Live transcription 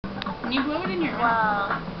When you blow it in your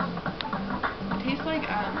mouth, it tastes like,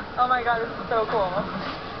 Oh my god, this is so cool.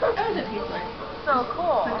 what does it taste like? So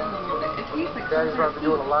cool. It tastes like Daddy's about to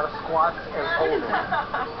be doing a lot of squats and holding.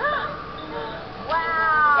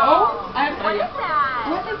 Wow. Oh, I have What is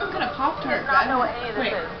that? What's like some kind of Pop-Tart? I do not know what any of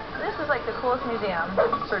this is. This is like the coolest museum.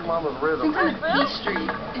 Check Mama's rhythm. Some kind of pastry.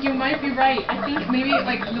 You might be right. I think maybe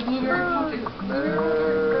like the blueberry Pop-Tart.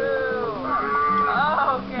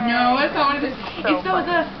 Oh, okay. No, that's not what it is. It's So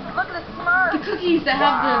the look at the Smurfs. the cookies that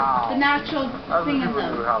have the natural Other thing in people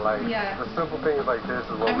them. do how like Yeah. the simple things like this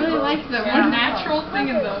is what I we really love. like the one natural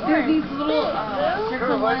thing in them. There's these little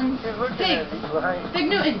circle ones. He's looking at Figs. me, right?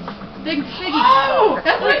 Fig Newtons. Big figgies. Oh!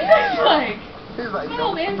 That's what it tastes like. He's like,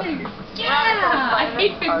 Small no. man-figures. Yeah! I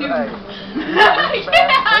hate Fig Newtons.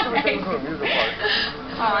 Hey.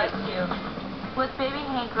 Oh, that's cute. With baby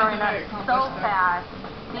Hank growing up so fast,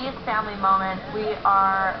 these family moments we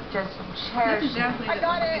are just cherishing. I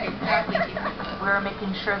got it. We're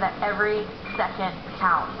making sure that every second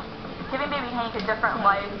counts. Giving baby Hank a different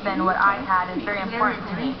life than what I had is very important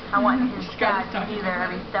to me. I want his dad to be there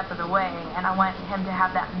every step of the way, and I want him to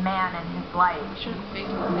have that man in his life.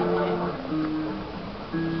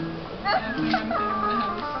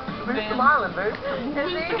 He's smiling, babe.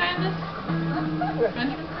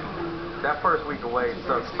 That first week away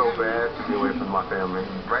sucks so bad to be away from my family.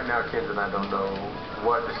 Right now, Kendra and I don't know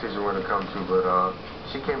what decision we're going to come to, but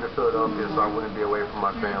she came to Philadelphia so I wouldn't be away from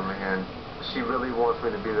my family, and she really wants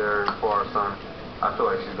me to be there for our son. I feel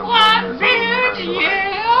like she's going to be there.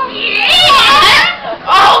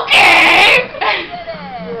 Yeah! Okay!